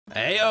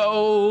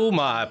Heyo,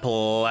 my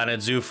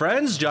Planet Zoo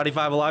friends.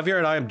 Johnny5 Alive here,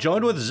 and I am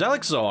joined with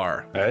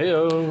Enclosure.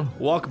 Heyo.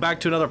 Welcome back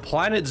to another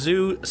Planet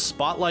Zoo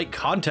Spotlight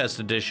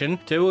Contest Edition.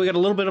 Today we got a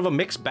little bit of a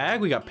mixed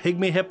bag. We got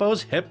Pygmy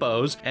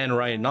Hippos, and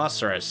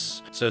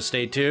Rhinoceros. So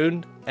stay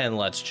tuned, and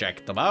let's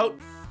check them out.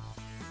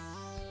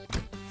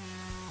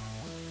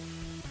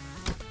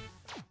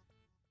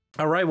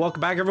 All right, welcome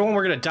back, everyone.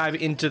 We're going to dive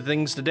into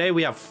things today.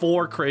 We have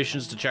 4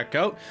 creations to check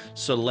out,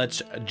 so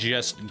let's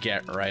just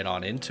get right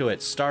on into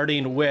it.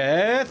 Starting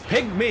with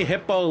Pygmy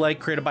Hippo,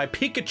 like created by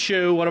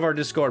Pikachu, one of our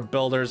Discord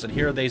builders. And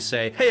here they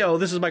say, "Heyo,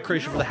 this is my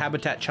creation for the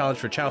Habitat Challenge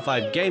for Channel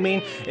 5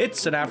 Gaming.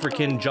 It's an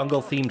African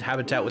jungle-themed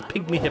habitat with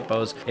Pygmy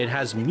Hippos. It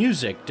has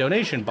music,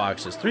 donation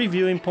boxes, 3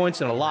 viewing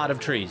points, and a lot of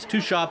trees, 2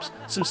 shops,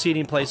 some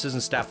seating places,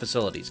 and staff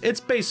facilities.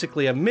 It's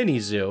basically a mini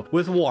zoo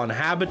with 1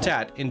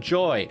 habitat.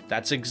 Enjoy."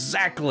 That's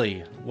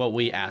exactly what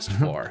we asked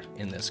for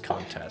in this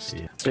contest.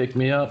 Pick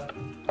me up.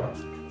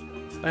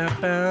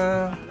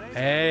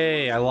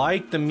 Hey, I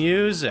like the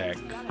music.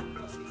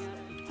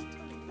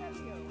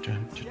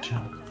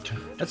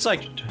 That's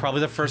like probably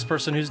the first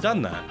person who's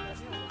done that.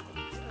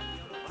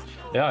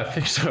 Yeah, I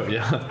think so,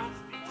 yeah.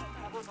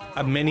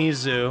 A mini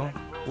zoo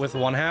with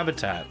 1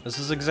 habitat. This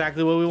is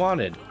exactly what we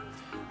wanted.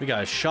 We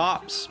got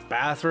shops,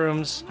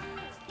 bathrooms,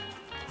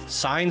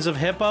 signs of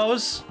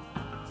hippos.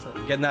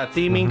 Getting that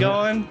theming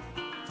going.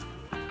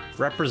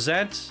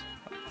 Represent.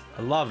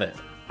 I love it.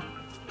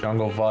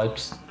 Jungle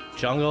vibes.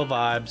 Jungle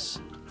vibes.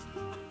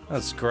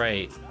 That's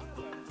great.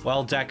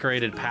 Well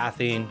decorated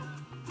pathing.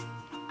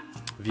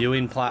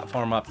 Viewing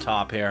platform up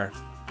top here.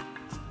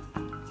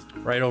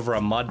 Right over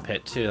a mud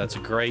pit too. That's a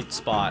great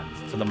spot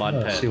for the mud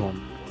pit. I see one.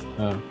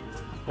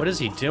 What is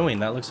he doing?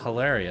 That looks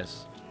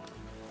hilarious.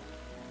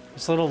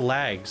 His little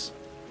legs.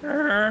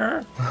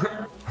 We'll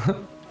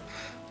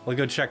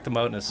go check them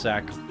out in a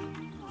sec.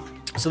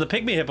 So the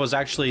Pygmy Hippo is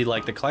actually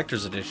like the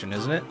collector's edition,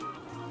 isn't it?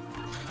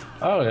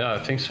 Oh yeah, I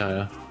think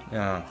so,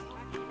 Yeah.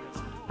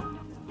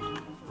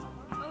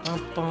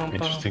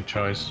 Interesting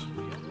choice.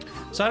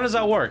 So how does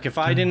that work? If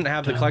I didn't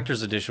have the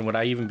collector's edition, would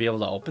I even be able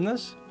to open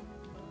this?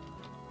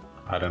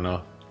 I don't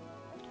know.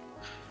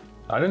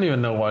 I don't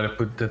even know why they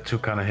put the 2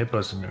 kind of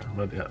hippos in there,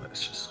 but yeah,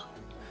 it's just...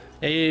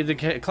 Hey, the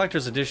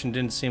collector's edition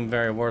didn't seem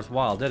very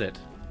worthwhile, did it?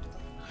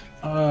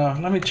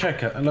 Let me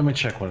check what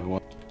it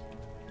was.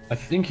 I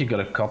think you got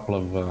a couple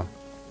of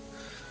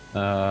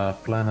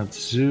Planet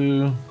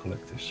Zoo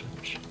collector's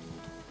search.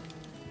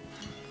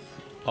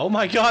 Oh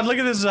my god, look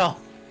at this cell!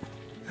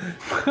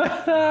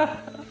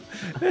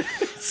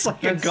 It's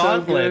like a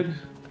gauntlet.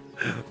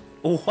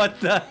 So what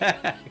the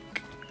heck?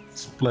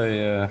 Let's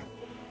play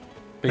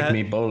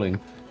Pygmy bowling.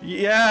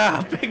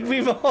 Yeah,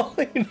 Pygmy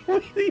bowling.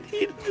 We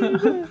need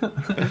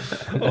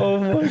that. Oh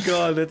my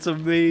god, that's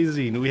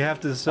amazing. We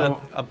have to set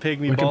a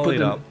Pygmy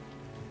bowling up.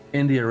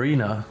 In the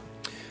arena.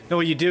 No,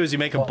 what you do is you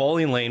make a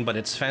bowling lane, but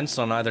it's fenced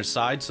on either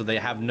side, so they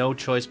have no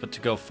choice but to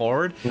go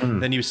forward.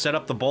 Then you set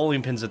up the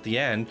bowling pins at the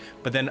end,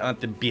 but then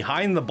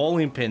behind the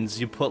bowling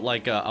pins, you put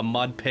like a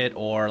mud pit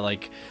or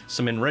like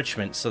some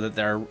enrichment so that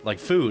they're like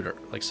food, or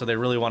like so they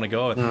really want to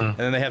go. And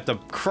then they have to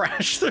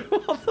crash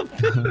through all the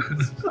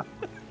pins.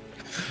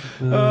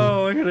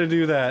 Oh, I'm gonna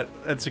do that.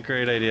 That's a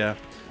great idea.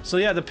 So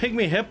yeah, the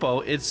Pygmy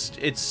Hippo,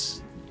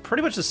 it's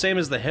pretty much the same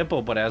as the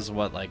hippo, but has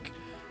what, like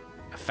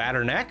a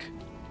fatter neck?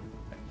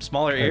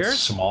 Smaller ears? It's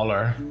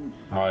smaller.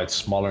 Oh, it's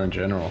smaller in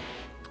general.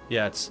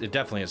 Yeah, it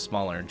definitely is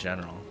smaller in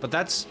general. But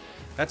that's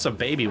a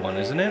baby one,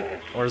 isn't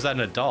it? Or is that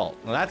an adult?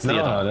 Well, that's the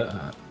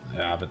adult.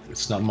 Yeah, but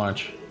it's not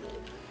much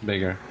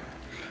bigger.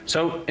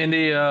 So in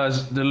the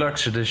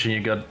deluxe edition, you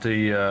got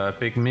the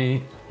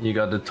Pygmy, you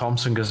got the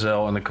Thompson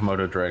Gazelle, and the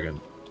Komodo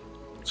Dragon.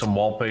 Some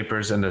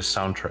wallpapers and the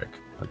soundtrack.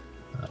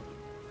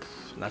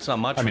 That's not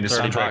much. I mean, for the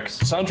 30 bucks.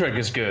 soundtrack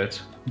is good,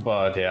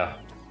 but yeah.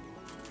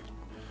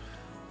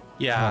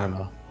 Yeah. I don't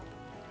know.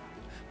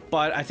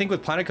 But I think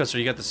with Planet Coaster,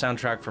 you got the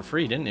soundtrack for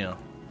free, didn't you?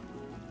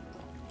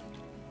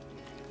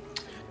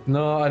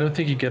 No, I don't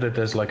think you get it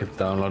as like a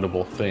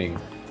downloadable thing.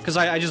 Because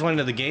I just went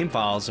into the game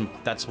files, and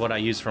that's what I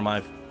used for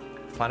my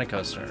Planet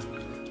Coaster.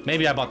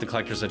 Maybe I bought the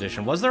collector's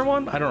edition. Was there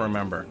one? I don't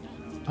remember.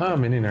 Oh,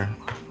 me neither.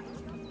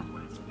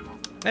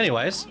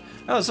 Anyways,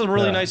 oh, this is a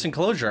really nice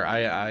enclosure.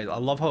 I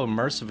love how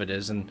immersive it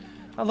is, and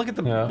oh, look at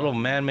the little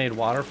man-made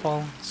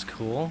waterfall. It's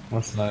cool.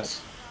 That's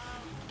nice.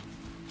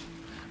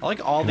 I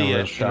like all the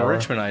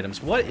enrichment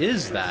items. What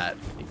is that?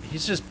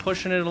 He's just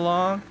pushing it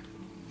along?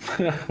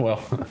 Well,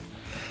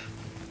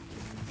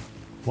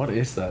 what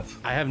is that?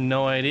 I have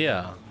no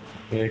idea.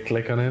 Can you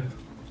click on it?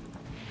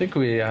 I think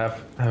we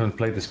haven't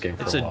played this game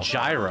for a while. It's a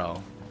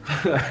gyro.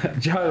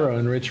 Gyro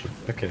enrichment,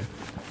 okay.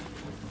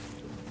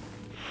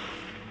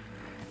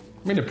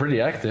 I mean, they're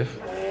pretty active.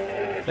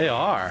 They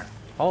are.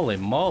 Holy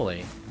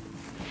moly.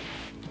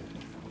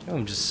 Look at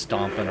him just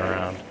stomping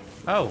around.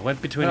 Oh,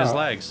 went between his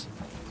legs.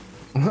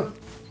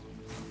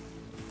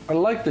 I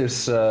like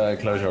this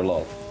enclosure a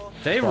lot.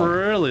 They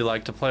really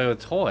like to play with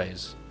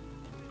toys.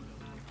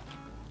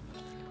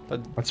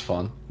 But that's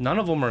fun. None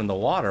of them are in the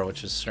water,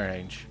 which is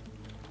strange.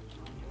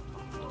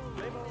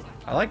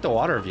 I like the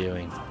water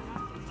viewing.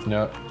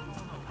 Yeah.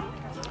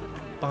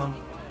 bum,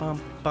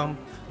 bum, bum,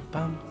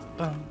 bum,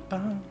 bum,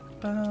 bum,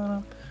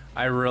 bum.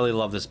 I really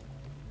love this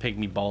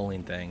pygmy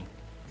bowling thing.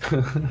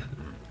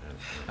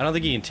 I don't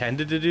think he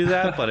intended to do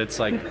that, but it's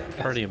like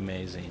pretty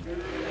amazing.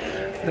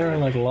 They're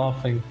like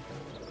laughing.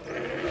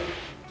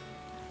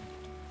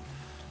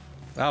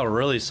 Oh,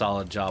 really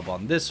solid job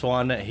on this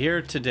one.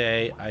 Here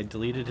today, I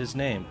deleted his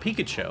name.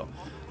 Pikachu.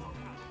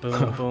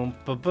 Boom, boom,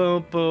 boom,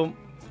 boom, boom.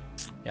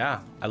 Yeah,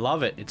 I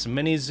love it. It's a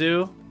mini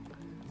zoo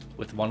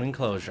with one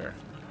enclosure.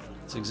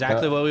 It's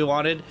exactly what we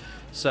wanted.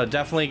 So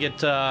definitely get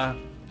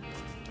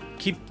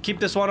keep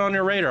this one on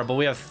your radar. But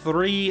we have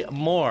 3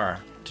 more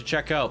to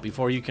check out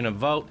before you can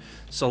vote.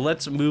 So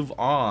let's move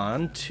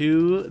on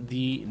to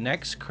the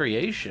next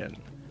creation.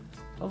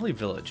 Lovely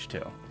village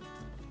too.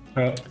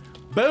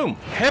 Boom!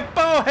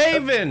 Hippo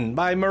Haven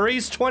by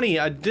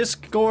Maurice20, a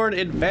Discord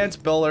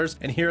advanced builders.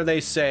 And here they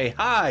say,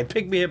 hi,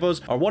 pygmy hippos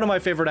are one of my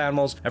favorite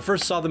animals. I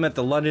first saw them at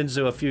the London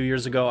Zoo a few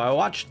years ago. I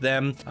watched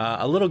them.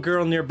 A little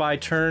girl nearby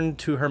turned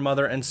to her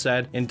mother and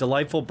said, in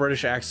delightful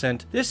British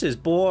accent, this is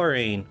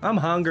boring. I'm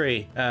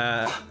hungry.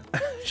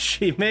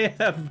 She may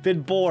have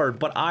been bored,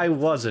 but I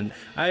wasn't.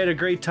 I had a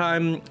great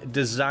time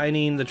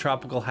designing the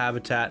tropical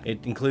habitat.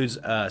 It includes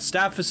a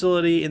staff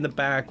facility in the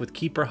back with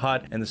keeper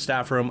hut and the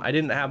staff room. I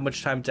didn't have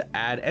much time to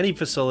add any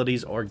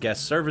facilities or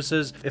guest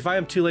services. If I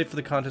am too late for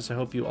the contest, I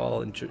hope you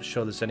all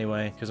show this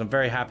anyway, because I'm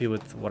very happy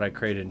with what I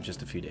created in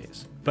just a few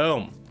days.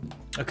 Boom.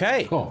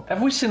 Okay. Cool.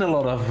 Have we seen a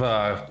lot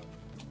of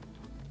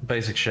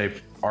basic shape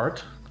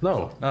art?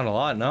 No. Not a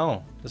lot,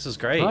 no. This is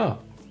great. Oh.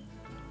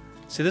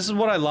 See, this is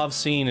what I love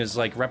seeing, is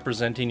like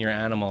representing your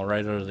animal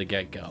right out of the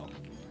get-go.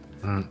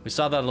 We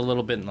saw that a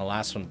little bit in the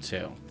last one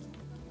too.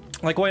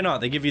 Like, why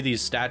not? They give you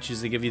these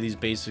statues, they give you these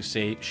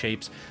basic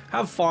shapes.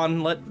 Have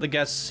fun, let the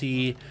guests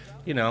see,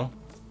 you know,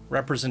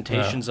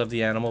 representations of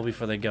the animal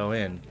before they go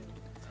in.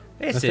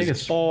 This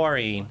is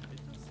boring.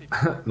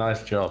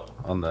 Nice job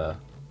on the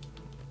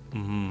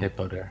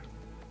hippo there.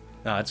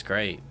 No, that's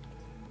great.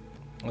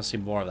 Let's see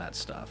more of that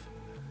stuff.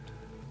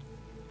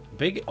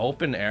 Big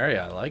open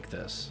area, I like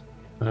this.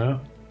 Yeah.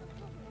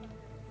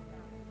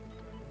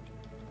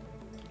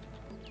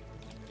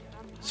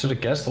 So the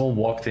guests all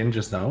walked in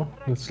just now?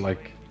 It's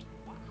like...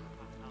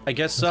 I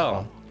guess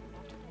so.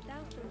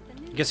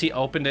 I guess he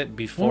opened it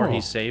before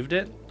he saved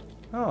it.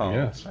 Oh,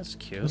 yes. That's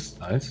cute. That's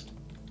nice.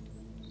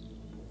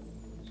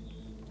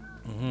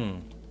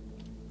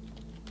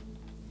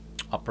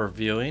 Upper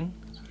viewing.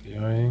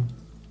 Viewing.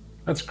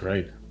 That's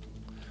great.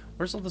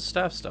 Where's all the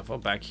staff stuff? Oh,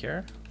 back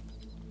here.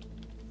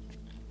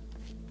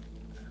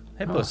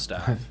 Hippo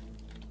stuff.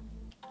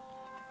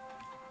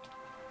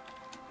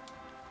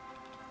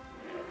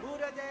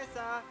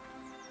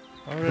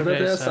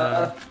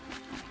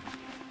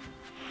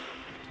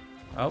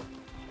 Oh,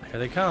 here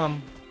they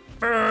come.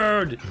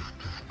 Bird!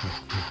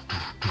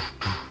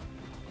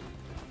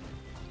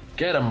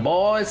 Get 'em,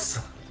 boys!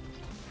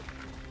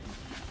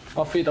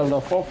 Off feet on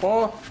the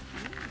 4-4.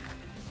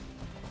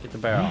 Get the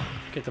barrel.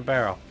 Get the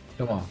barrel.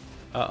 Come on.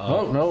 Uh-oh.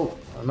 Oh, no.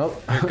 No.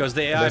 Here goes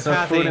the AI There's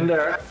no food in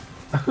there.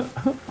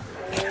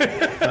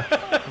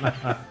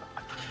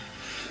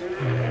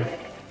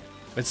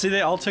 But see,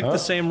 they all took the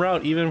same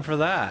route, even for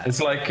that.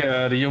 It's like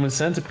the human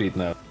centipede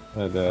now.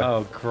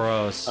 Oh,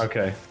 gross.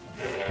 Okay.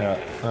 Yeah,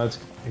 that's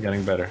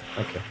getting better.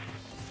 Okay.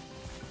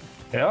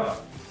 Yeah.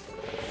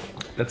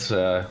 That's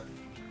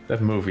that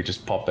movie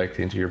just popped back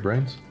into your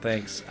brains.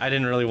 Thanks. I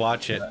didn't really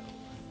watch it.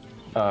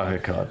 Oh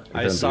God.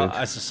 I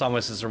saw my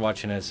sister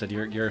watching it. I said,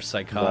 "You're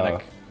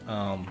psychotic."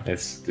 No,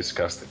 it's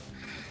disgusting.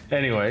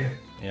 Anyway.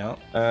 Yeah.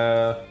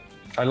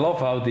 I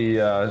love how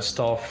the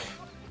staff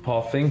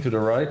path thing to the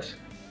right.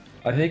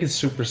 I think it's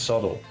super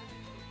subtle.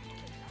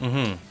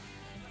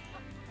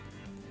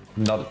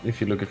 Not if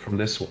you look at it from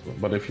this one,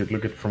 but if you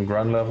look at it from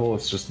ground level,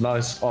 it's just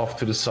nice off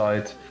to the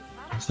side.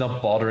 It's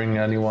not bothering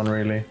anyone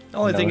really. The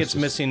only thing it's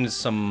missing is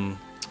some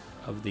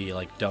of the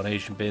like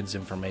donation bids,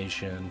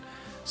 information,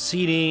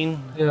 seating.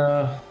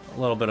 Yeah. A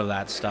little bit of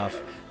that stuff.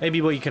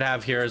 Maybe what you could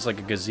have here is like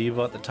a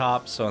gazebo at the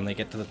top, so when they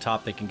get to the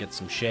top, they can get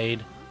some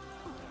shade.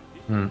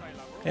 You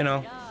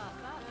know,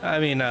 I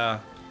mean,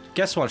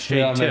 guests want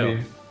shade too.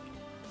 Maybe.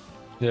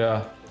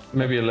 Yeah,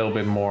 maybe a little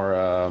bit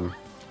more,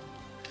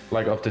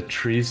 like of the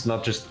trees,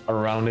 not just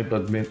around it,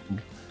 but a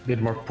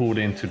bit more pulled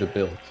into the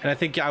build. And I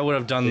think I would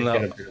have done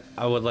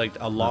I would like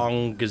a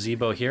long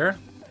gazebo here,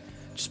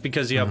 just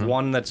because you have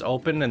one that's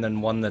open and then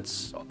one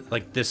that's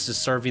like this is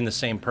serving the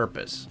same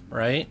purpose,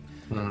 right?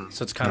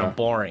 So it's kind of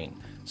boring.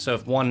 So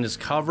if one is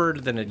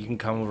covered, then you can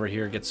come over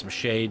here, get some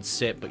shade,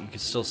 sit, but you can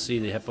still see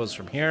the hippos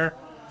from here.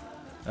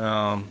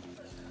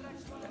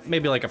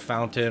 Maybe like a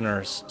fountain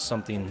or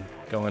something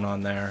going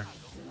on there.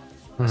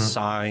 A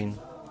sign.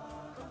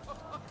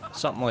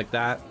 Something like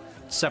that.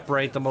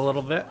 Separate them a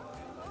little bit.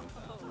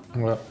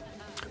 Well,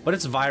 but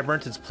it's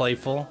vibrant, it's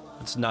playful,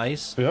 it's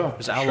nice. Yeah,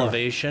 there's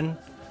elevation.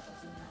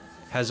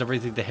 Has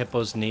everything the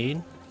hippos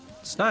need.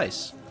 It's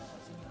nice.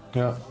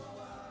 Yeah.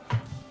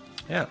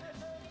 Yeah.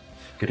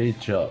 Great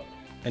job.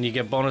 And you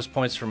get bonus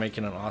points for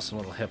making an awesome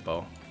little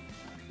hippo.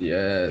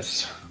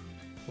 Yes.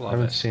 Love I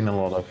haven't it. seen a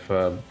lot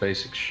of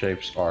basic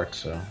shapes art,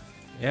 so...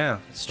 Yeah,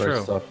 it's Great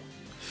true. stuff.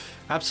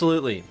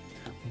 Absolutely.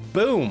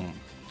 Boom.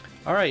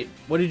 All right,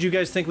 what did you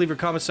guys think? Leave your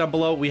comments down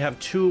below. We have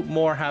 2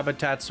 more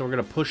habitats, so we're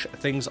gonna push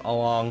things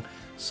along.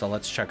 So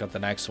let's check out the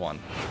next one.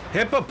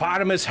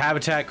 Hippopotamus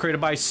habitat created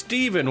by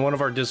Steven, one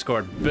of our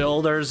Discord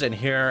builders. And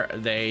here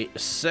they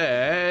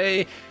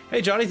say,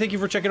 hey Johnny, thank you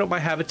for checking out my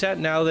habitat.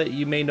 Now that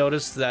you may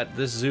notice that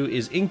this zoo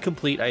is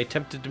incomplete, I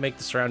attempted to make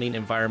the surrounding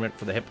environment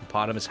for the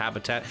hippopotamus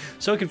habitat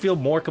so it could feel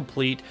more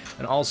complete,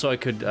 and also I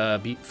could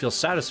feel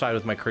satisfied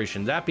with my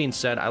creation. That being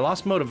said, I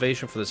lost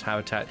motivation for this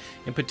habitat,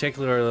 in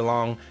particular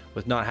along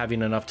with not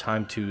having enough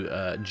time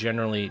to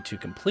generally to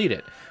complete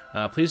it.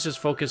 Please just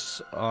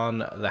focus on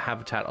the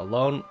habitat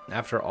alone.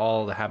 After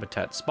all, the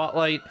habitat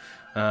spotlight.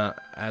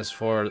 As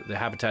for the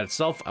habitat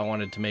itself, I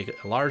wanted to make it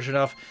large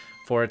enough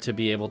for it to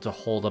be able to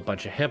hold a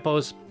bunch of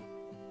hippos.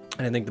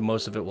 And I think the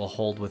most of it will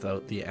hold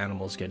without the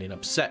animals getting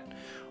upset.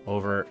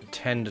 Over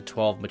 10 to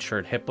 12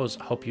 matured hippos.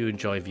 Hope you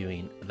enjoy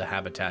viewing the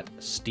habitat,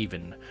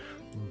 Steven.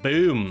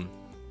 Boom.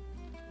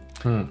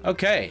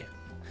 Okay.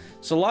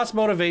 So lots of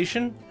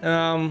motivation.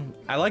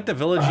 I like the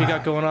village you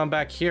got going on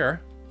back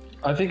here.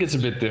 I think it's a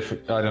bit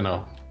different. I don't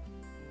know.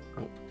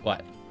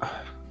 What?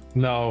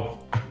 No.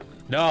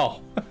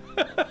 No.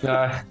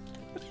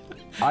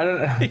 I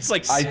don't. He's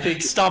like I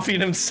think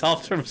stopping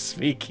himself from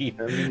speaking.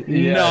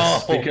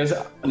 yes,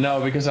 No.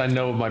 because I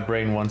know what my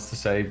brain wants to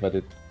say,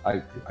 but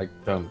I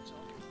don't.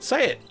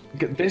 Say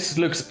it. This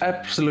looks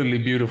absolutely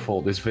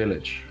beautiful. This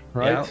village,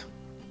 right? Yeah.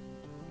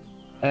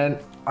 And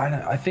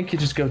I think you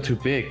just go too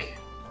big.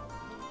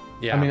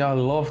 Yeah. I mean, I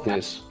love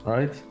this,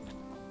 right?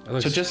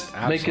 So just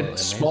make it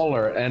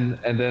smaller, and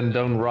then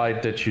don't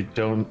write that you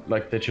don't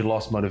like that you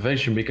lost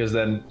motivation, because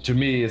then to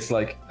me it's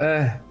like,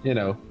 you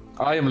know,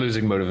 I am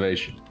losing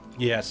motivation.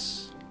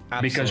 Yes.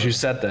 Absolutely. Because you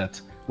said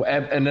that.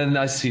 And then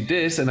I see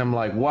this and I'm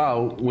like,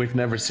 wow, we've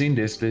never seen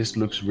this. This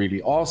looks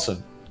really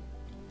awesome.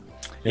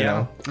 You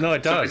know? No,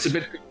 it does. So it's a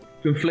bit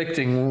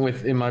conflicting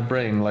in my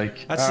brain.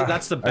 Like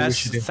that's the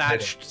best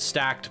thatched,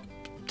 stacked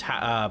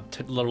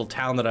little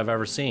town that I've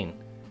ever seen.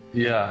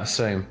 Yeah,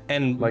 same.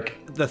 And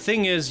like the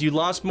thing is, you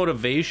lost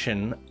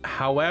motivation.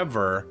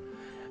 However,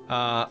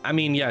 I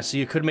mean, yes, so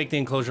you could make the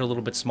enclosure a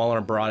little bit smaller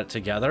and brought it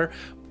together,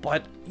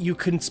 but you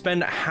can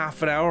spend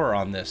half an hour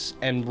on this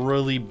and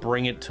really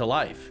bring it to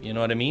life. You know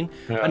what I mean?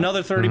 Yeah.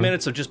 Another 30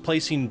 minutes of just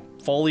placing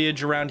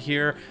foliage around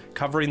here,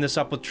 covering this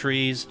up with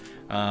trees,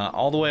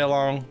 all the way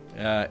along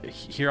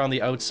here on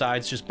the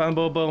outsides, just boom,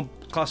 boom, boom,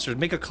 clusters.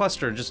 Make a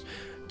cluster, just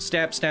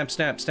stamp, stamp,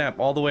 stamp, stamp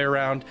all the way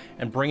around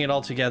and bring it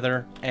all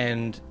together,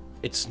 and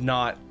it's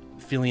not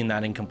feeling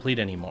that incomplete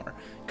anymore.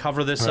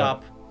 Cover this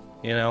up,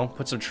 you know,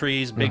 put some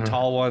trees, big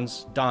tall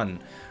ones,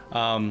 done.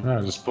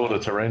 Just pull the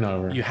terrain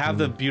over. You have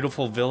the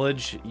beautiful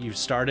village you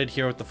started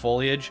here with the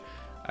foliage.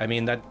 I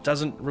mean, that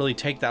doesn't really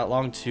take that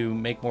long to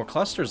make more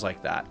clusters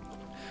like that.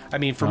 I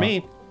mean, for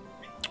me,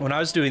 when I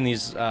was doing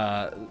these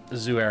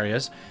zoo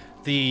areas,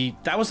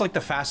 that was like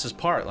the fastest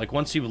part. Like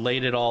once you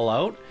laid it all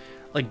out,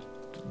 like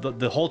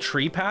the whole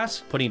tree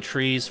pass, putting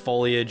trees,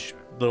 foliage,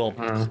 little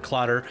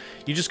clutter,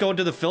 you just go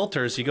into the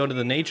filters, you go to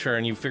the nature,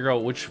 and you figure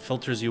out which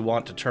filters you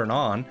want to turn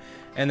on,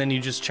 and then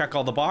you just check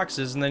all the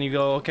boxes, and then you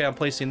go, okay, I'm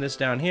placing this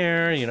down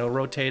here, you know,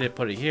 rotate it,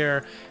 put it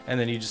here, and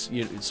then you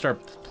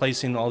start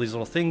placing all these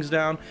little things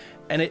down,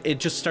 and it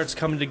just starts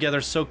coming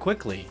together so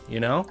quickly, you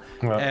know?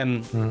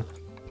 And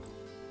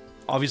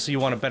obviously you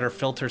want a better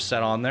filter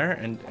set on there,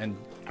 and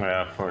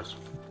yeah, of course.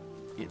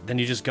 Then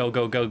you just go,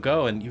 go, go,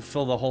 go, and you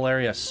fill the whole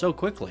area so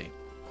quickly.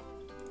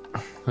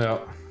 Yeah.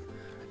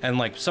 And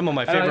like some of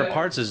my favorite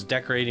parts is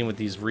decorating with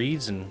these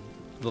reeds and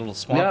little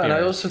swamp areas. And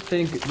I also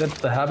think that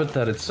the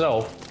habitat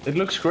itself, it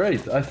looks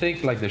great. I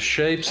think like the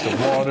shapes, the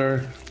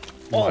water.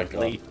 Oh my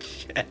God.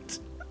 Shit.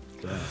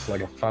 Yeah, it's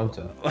like a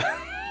fountain.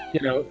 You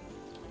know,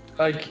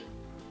 like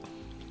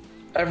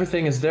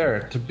everything is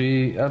there to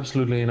be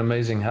absolutely an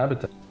amazing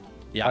habitat.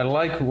 Yeah. I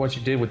like what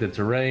you did with the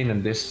terrain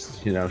and this,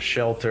 you know,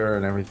 shelter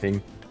and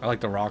everything. I like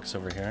the rocks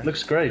over here.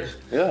 Looks great.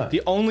 Yeah.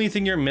 The only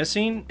thing you're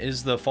missing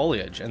is the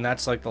foliage, and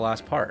that's like the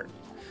last part.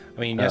 I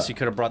mean, yes, you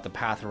could have brought the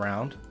path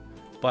around,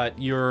 but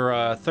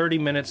you're 30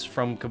 minutes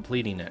from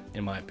completing it,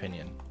 in my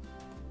opinion.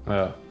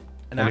 Yeah.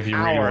 And if you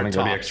really want to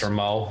go the extra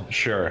mile,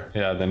 sure.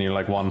 Yeah, then you're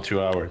like 1-2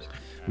 hours.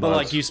 But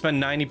like you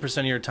spend 90%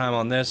 of your time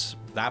on this,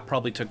 that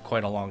probably took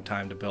quite a long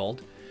time to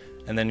build.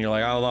 And then you're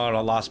like, oh, I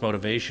lost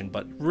motivation.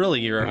 But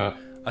really, you're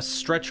a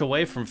stretch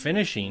away from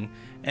finishing.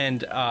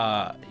 And,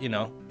 you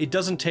know, it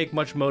doesn't take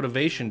much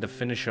motivation to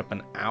finish up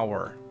an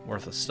hour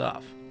worth of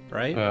stuff,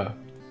 right? Yeah.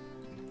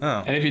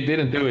 Oh. And if you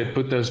didn't do it,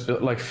 put those,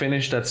 like,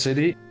 finish that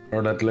city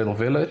or that little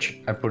village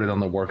and put it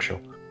on the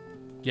workshop.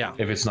 Yeah.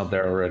 If it's not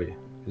there already.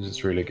 This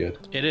is really good.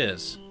 It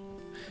is.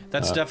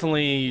 That's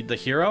definitely the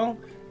hero.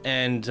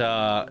 And,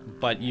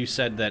 but you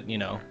said that, you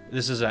know,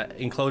 this is an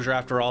enclosure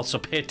after all, so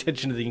pay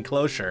attention to the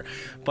enclosure.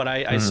 But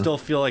I still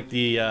feel like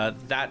the,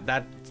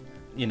 that,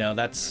 you know,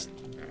 that's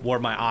where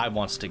my eye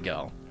wants to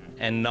go,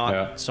 and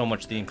not so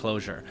much the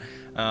enclosure.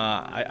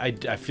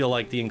 I feel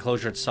like the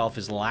enclosure itself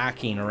is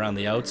lacking around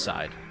the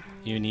outside.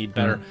 You need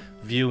better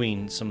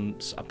viewing,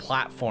 a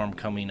platform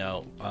coming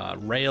out,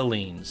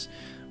 railings,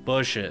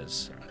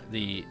 bushes.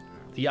 The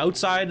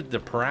outside, the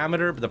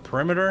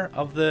perimeter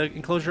of the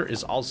enclosure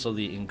is also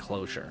the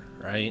enclosure,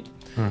 right?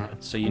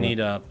 So you need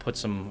to put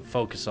some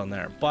focus on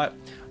there. But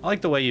I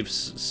like the way you've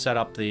set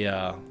up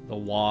the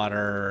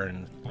water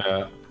and.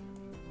 Yeah,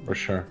 for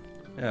sure.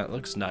 Yeah, it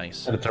looks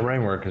nice. And the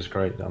terrain work is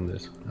great on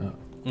this. Yeah.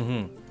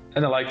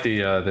 And I like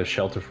the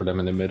shelter for them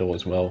in the middle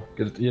as well.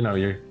 'Cause, you know,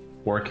 you're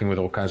working with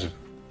all kinds of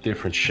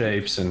different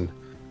shapes and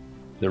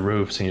the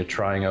roofs, and you're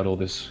trying out all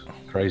this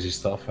crazy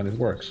stuff, and it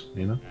works,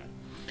 you know?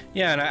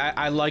 Yeah, and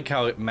I like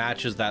how it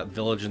matches that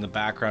village in the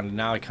background, and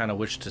now I kind of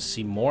wish to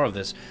see more of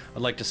this.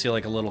 I'd like to see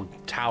like a little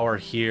tower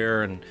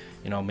here, and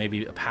you know,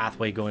 maybe a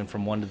pathway going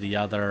from one to the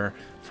other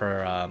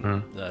for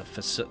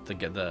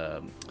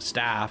the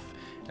staff,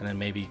 and then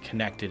maybe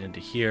connect it into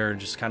here, and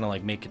just kind of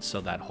like make it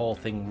so that whole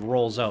thing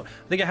rolls out.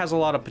 I think it has a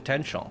lot of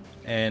potential,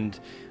 and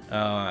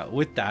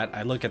with that,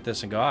 I look at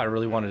this and go, oh, I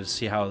really wanted to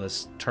see how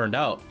this turned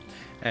out,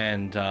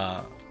 and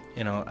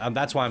you know,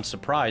 that's why I'm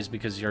surprised,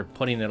 because you're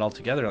putting it all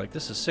together like,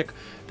 this is sick.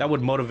 That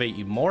would motivate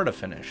you more to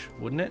finish,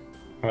 wouldn't it?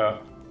 Yeah.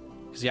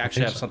 Because you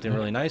actually have something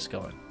really nice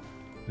going.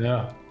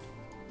 Yeah.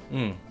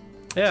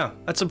 Yeah,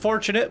 that's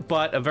unfortunate,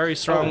 but a very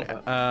strong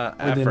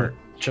effort.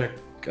 Check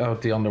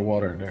out the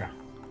underwater there.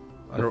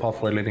 The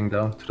pathway leading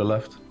down to the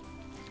left.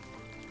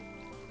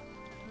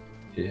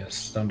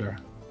 Yes, down there.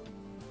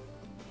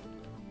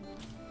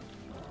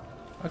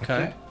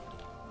 Okay.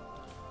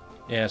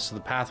 Yeah, so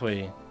the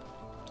pathway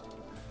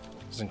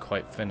isn't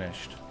quite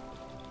finished.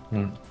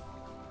 We got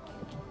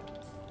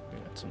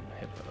some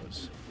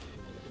hippos.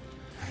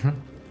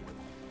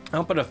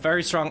 Oh, but a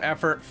very strong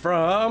effort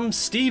from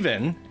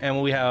Steven,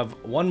 and we have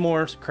one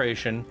more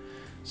creation.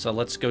 So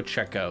let's go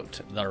check out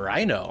the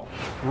Rhino.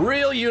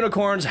 Real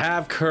unicorns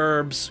have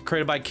curbs,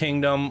 created by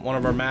Kingdom, one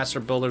of our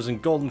master builders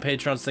and golden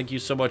patrons. Thank you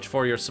so much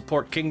for your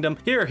support, Kingdom.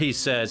 Here he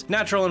says,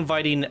 natural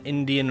inviting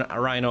Indian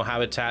rhino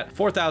habitat,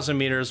 4,000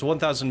 meters,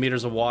 1,000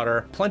 meters of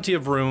water, plenty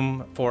of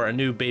room for a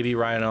new baby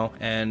rhino,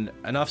 and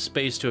enough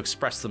space to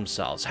express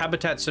themselves.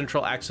 Habitat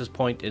central access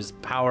point is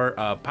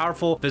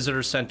powerful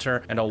visitor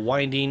center and a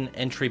winding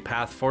entry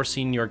path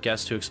forcing your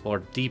guests to explore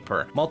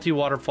deeper.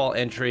 Multi-waterfall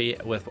entry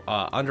with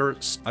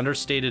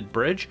understated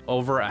bridge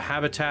over a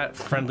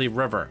habitat-friendly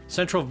river.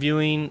 Central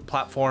viewing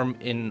platform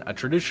in a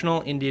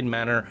traditional Indian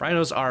manner.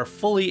 Rhinos are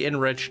fully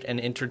enriched and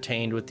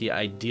entertained with the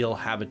ideal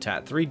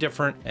habitat. 3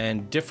 different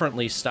and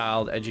differently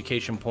styled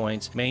education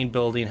points. Main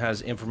building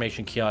has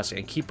information kiosk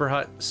and keeper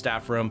hut,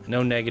 staff room.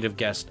 No negative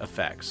guest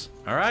effects.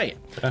 All right.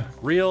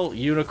 Real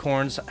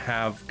unicorns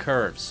have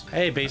curves.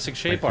 Hey, basic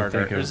shape art,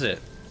 or is it?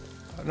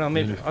 No,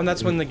 maybe. Oh,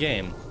 that's when the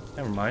game.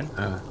 Never mind.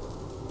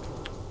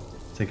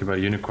 Think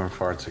about unicorn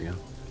farts again.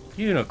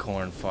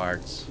 Unicorn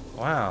farts.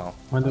 Wow.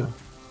 When did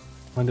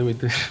we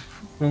do?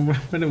 When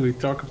did we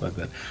talk about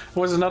that? It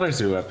was another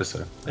zoo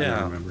episode. I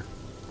don't remember.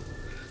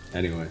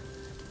 Anyway,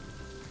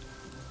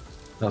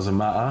 doesn't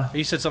matter.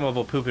 You said something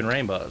about pooping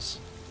rainbows.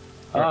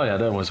 Oh yeah,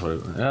 that was what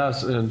it was. Yeah,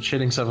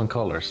 shitting 7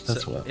 colors.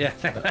 That's what. Yeah.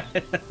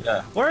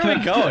 Yeah. Where are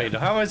we going?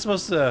 How am I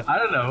supposed to? I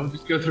don't know.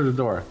 Just go through the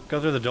door. Go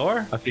through the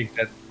door? I think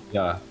that.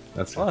 Yeah,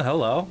 that's. Oh,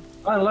 hello.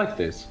 I like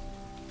this.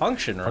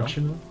 Function room.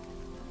 Functional?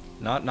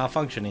 Not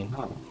functioning.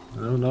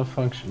 No, not a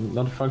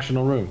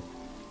functional room.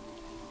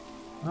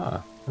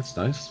 Ah, that's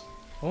nice.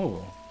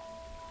 Oh.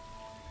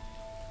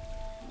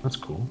 That's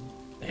cool.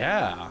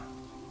 Yeah.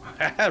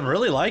 I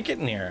really like it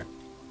in here.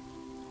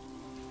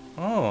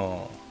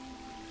 Oh.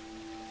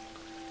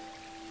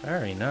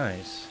 Very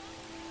nice.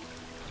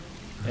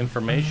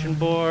 Information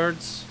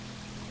boards.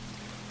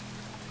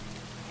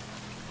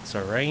 It's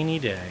a rainy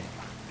day.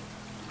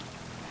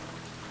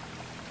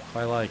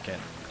 I like it.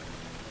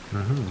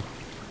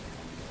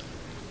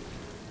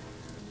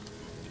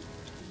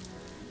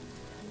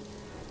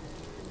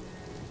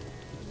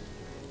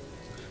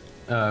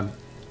 Yeah.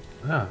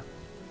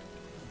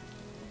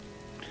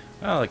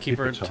 Oh, the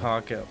keeper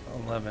talk at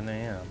 11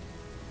 a.m.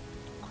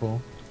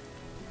 Cool.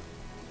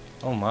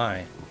 Oh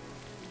my.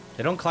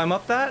 They don't climb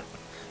up that?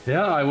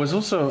 Yeah, I was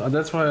also.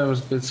 That's why I was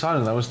a bit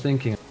silent. I was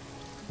thinking.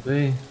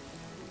 Isn't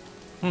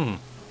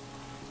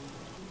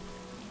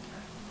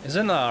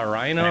a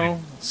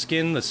rhino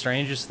skin the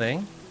strangest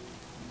thing?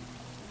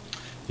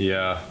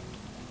 Yeah.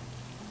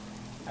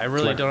 I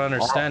really don't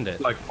understand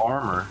it. Like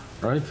armor,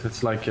 right?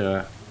 It's like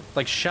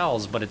like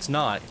shells, but it's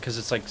not, because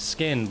it's like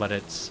skin, but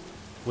it's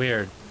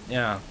weird.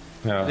 Yeah.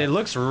 Yeah. It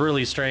looks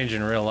really strange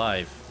in real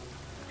life.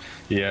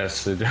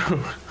 Yes, they do.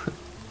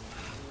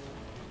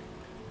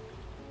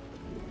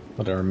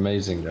 But they're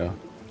amazing, though.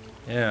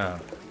 Yeah.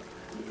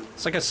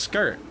 It's like a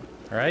skirt,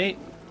 right?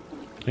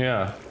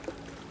 Yeah.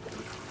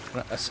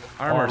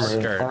 Armor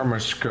skirt. Armor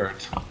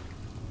skirt.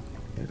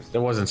 Yes,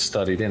 that wasn't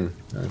studied in.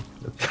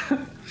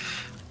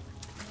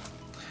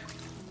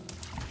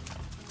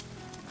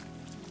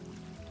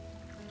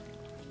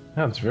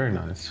 Yeah, it's very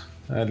nice.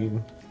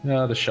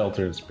 Yeah, the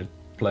shelter is a bit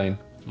plain.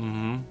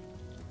 To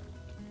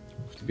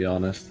be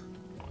honest.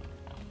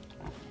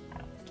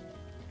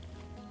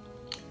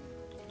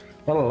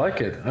 Well, I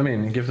like it. I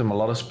mean, give them a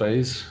lot of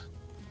space.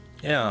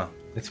 Yeah.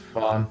 It's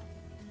fun.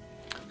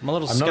 I'm a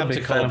little I'm not a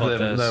big skeptical fan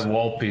about of this. the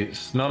wall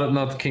piece.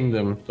 Not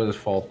Kingdom, but his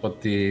fault,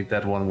 but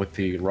that one with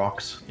the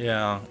rocks.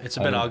 Yeah, it's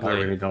a bit ugly. I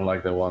really don't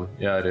like that one.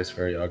 Yeah, it is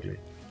very ugly.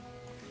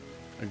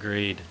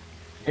 Agreed.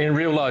 In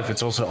real life,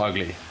 it's also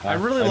ugly. I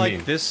really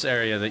like this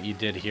area that you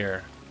did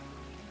here.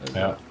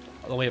 Yeah.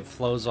 The way it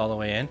flows all the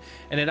way in.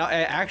 And it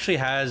actually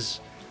has...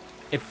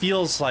 It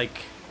feels like...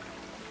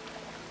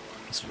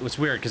 It's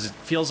weird, because it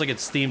feels like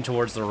it's themed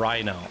towards the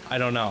rhino. I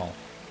don't know.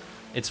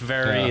 It's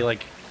very,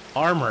 like,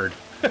 armored.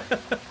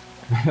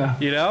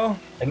 You know?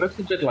 It looks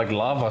a bit like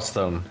lava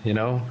stone, you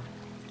know?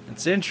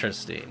 It's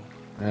interesting.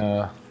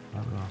 Yeah.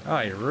 Oh,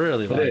 I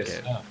really like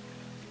it. Yeah.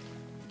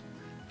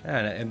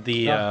 And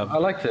the... I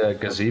like the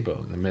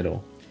gazebo in the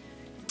middle.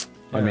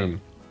 Yeah. I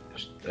mean,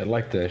 I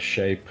like the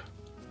shape.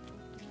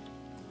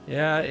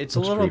 Yeah, it's a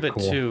Looks little pretty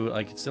bit cool. too,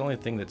 like, it's the only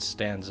thing that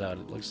stands out.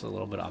 It looks a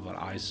little bit of an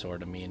eyesore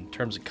to me in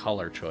terms of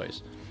color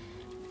choice.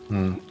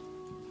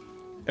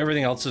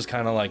 Everything else is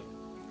kind of like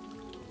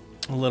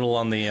a little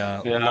on the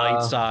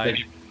light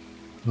side.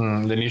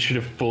 Then you should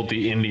have pulled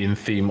the Indian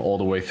theme all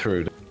the way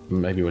through.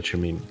 Maybe what you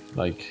mean,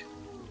 like,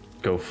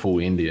 go full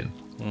Indian.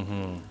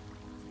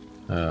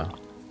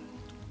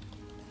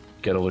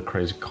 Get all the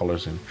crazy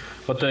colors in.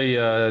 But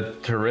the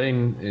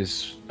terrain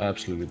is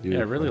absolutely beautiful.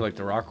 Yeah, I really like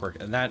the rock work,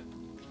 and that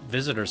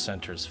visitor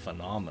center is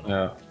phenomenal.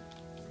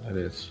 Yeah, it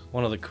is.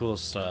 One of the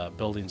coolest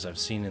buildings I've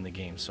seen in the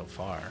game so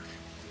far.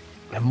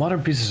 The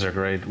modern pieces are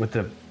great with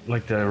the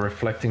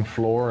reflecting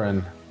floor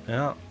and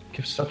Yeah.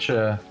 gives such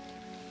a.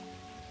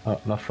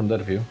 Oh, not from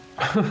that view.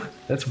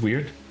 That's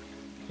weird.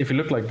 If you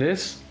look like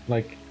this,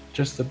 like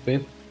just a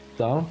bit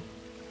down,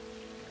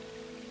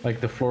 like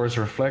the floor is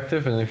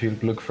reflective, and if you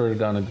look further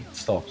down, it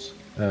stops.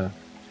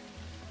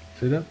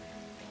 See that?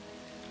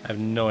 I have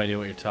no idea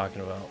what you're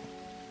talking about.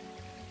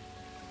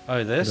 Oh,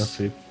 You this? don't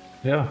see.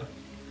 Yeah.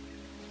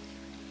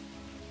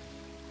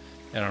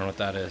 I don't know what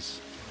that is.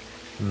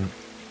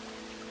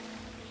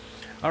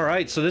 All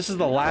right, so this is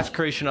the last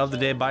creation of the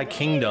day by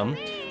Kingdom.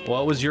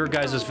 What was your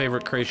guys'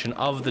 favorite creation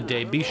of the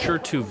day? Be sure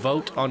to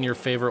vote on your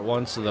favorite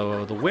one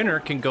so the winner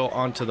can go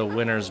onto the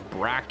winner's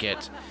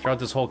bracket. Throughout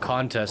this whole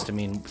contest, I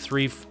mean,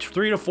 three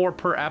to four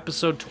per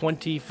episode,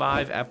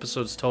 25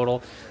 episodes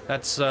total.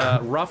 That's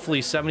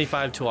roughly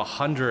 75 to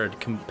 100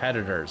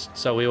 competitors.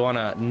 So we want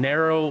to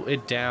narrow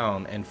it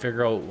down and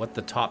figure out what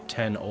the top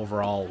 10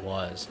 overall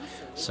was.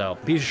 So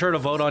be sure to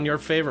vote on your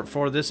favorite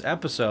for this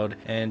episode.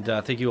 And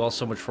thank you all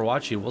so much for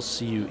watching. We'll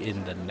see you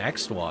in the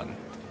next one.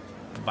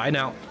 Bye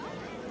now.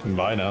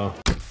 Bye now.